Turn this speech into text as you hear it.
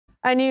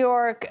A New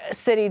York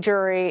City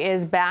jury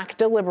is back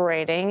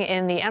deliberating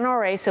in the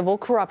NRA civil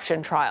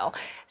corruption trial.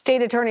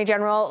 State Attorney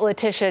General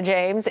Letitia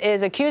James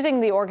is accusing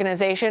the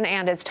organization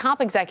and its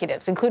top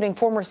executives, including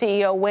former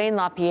CEO Wayne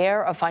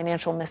LaPierre, of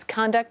financial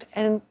misconduct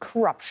and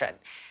corruption.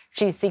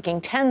 She's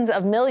seeking tens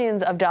of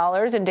millions of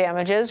dollars in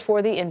damages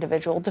for the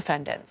individual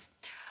defendants.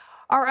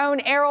 Our own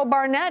Errol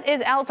Barnett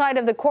is outside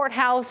of the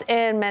courthouse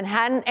in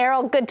Manhattan.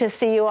 Errol, good to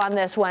see you on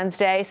this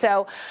Wednesday.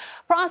 So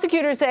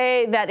prosecutors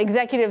say that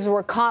executives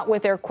were caught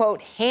with their,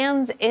 quote,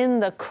 hands in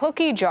the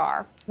cookie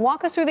jar.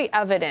 Walk us through the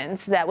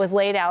evidence that was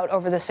laid out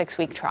over the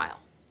 6-week trial.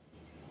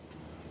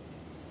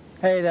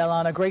 Hey there,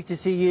 Lana. Great to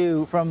see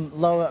you from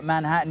Lower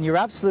Manhattan. You're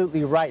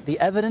absolutely right. The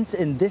evidence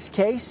in this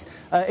case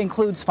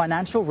includes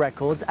financial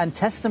records and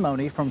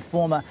testimony from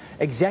former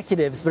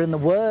executives. But in the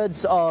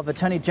words of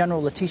Attorney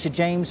General Letitia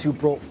James, who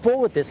brought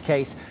forward this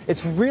case,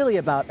 it's really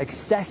about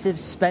excessive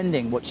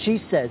spending. What she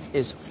says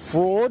is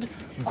fraud,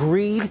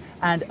 greed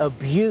and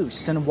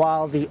abuse. And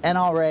while the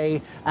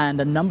NRA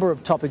and a number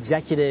of top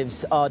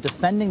executives are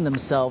defending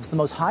themselves, the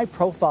most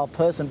high-profile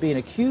person being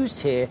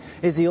accused here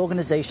is the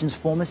organization's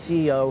former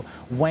CEO,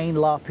 Wayne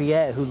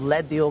LaPierre, who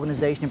led the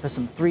organization for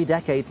some 3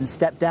 decades and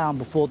stepped down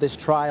before this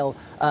trial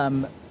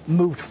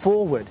moved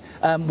forward.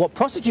 What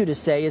prosecutors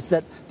say is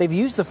that they've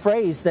used the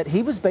phrase that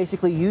he was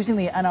basically using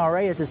the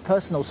NRA as his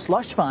personal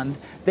slush fund.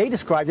 They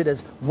described it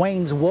as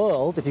Wayne's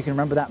World, if you can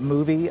remember that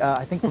movie,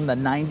 I think from the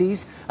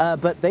 90s.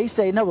 But they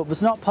say, no, it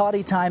was not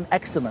party time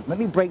excellent. Let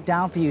me break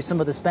down for you some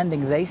of the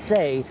spending. They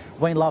say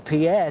Wayne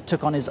LaPierre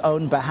took on his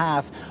own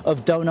behalf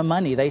of donor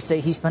money. They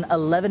say he spent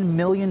 $11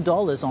 million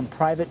on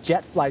private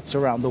jet flights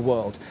around the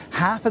world,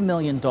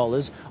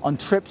 $500,000 on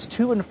trips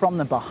to and from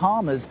the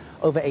Bahamas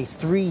over a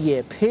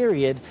 3-year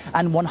period,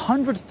 and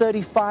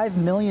 $135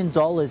 million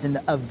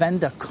in a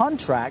vendor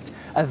contract,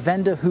 a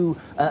vendor who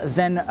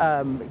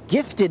then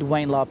gifted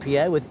Wayne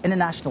LaPierre with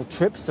international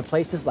trips to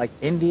places like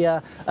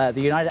India,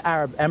 the United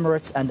Arab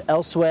Emirates and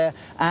elsewhere,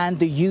 and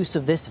the use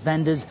of this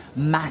vendor's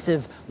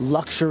massive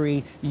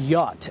luxury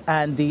yacht.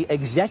 And the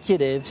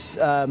executives,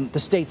 the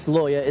state's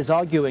lawyer is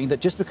arguing that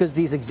just because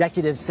these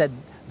executives said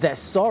they're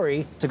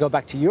sorry, to go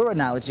back to your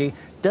analogy,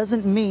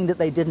 doesn't mean that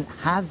they didn't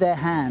have their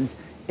hands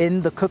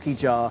in the cookie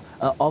jar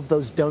of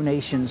those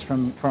donations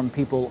from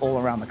people all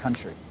around the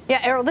country.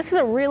 Yeah, Errol, this is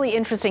a really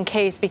interesting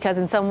case because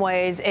in some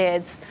ways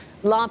it's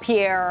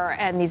LaPierre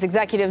and these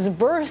executives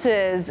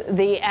versus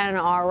the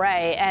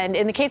NRA. And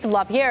in the case of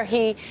LaPierre,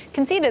 he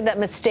conceded that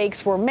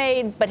mistakes were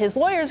made, but his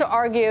lawyers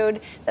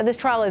argued that this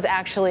trial is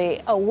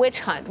actually a witch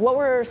hunt. What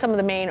were some of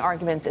the main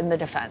arguments in the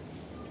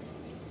defense?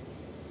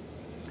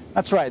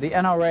 That's right. The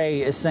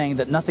NRA is saying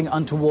that nothing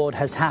untoward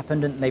has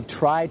happened and they've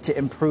tried to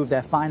improve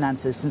their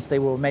finances since they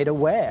were made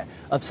aware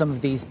of some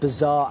of these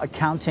bizarre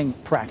accounting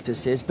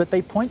practices. But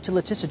they point to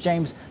Letitia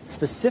James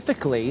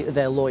specifically,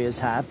 their lawyers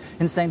have,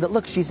 in saying that,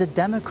 look, she's a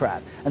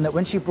Democrat and that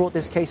when she brought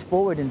this case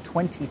forward in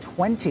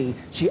 2020,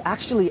 she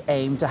actually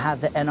aimed to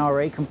have the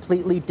NRA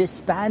completely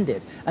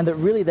disbanded and that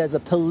really there's a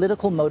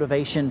political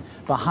motivation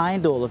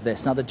behind all of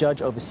this. Now, the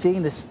judge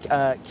overseeing this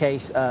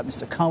case,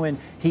 Mr. Cohen,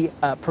 he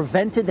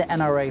prevented the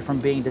NRA from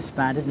being disbanded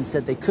and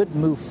said they could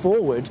move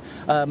forward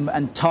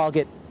and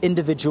target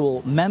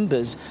individual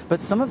members.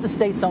 But some of the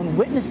state's own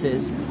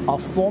witnesses are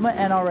former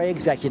NRA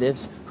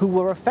executives who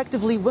were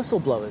effectively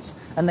whistleblowers.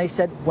 And they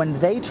said when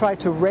they tried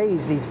to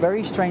raise these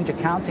very strange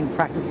accounting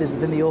practices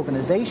within the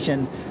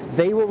organization,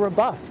 they were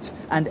rebuffed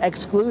and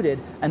excluded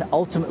and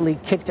ultimately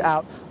kicked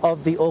out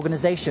of the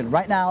organization.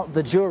 Right now,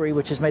 the jury,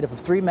 which is made up of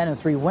 3 men and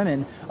 3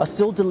 women, are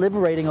still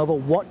deliberating over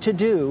what to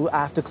do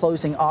after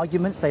closing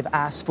arguments. They've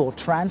asked for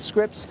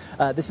transcripts.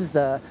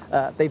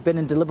 They've been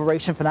in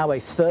deliberation for now a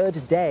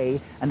 3rd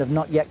day and have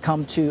not yet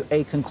come to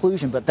a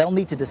conclusion. But they'll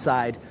need to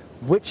decide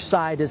which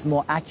side is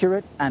more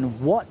accurate and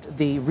what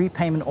the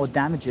repayment or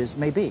damages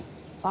may be.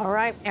 All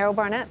right, Errol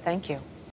Barnett, thank you.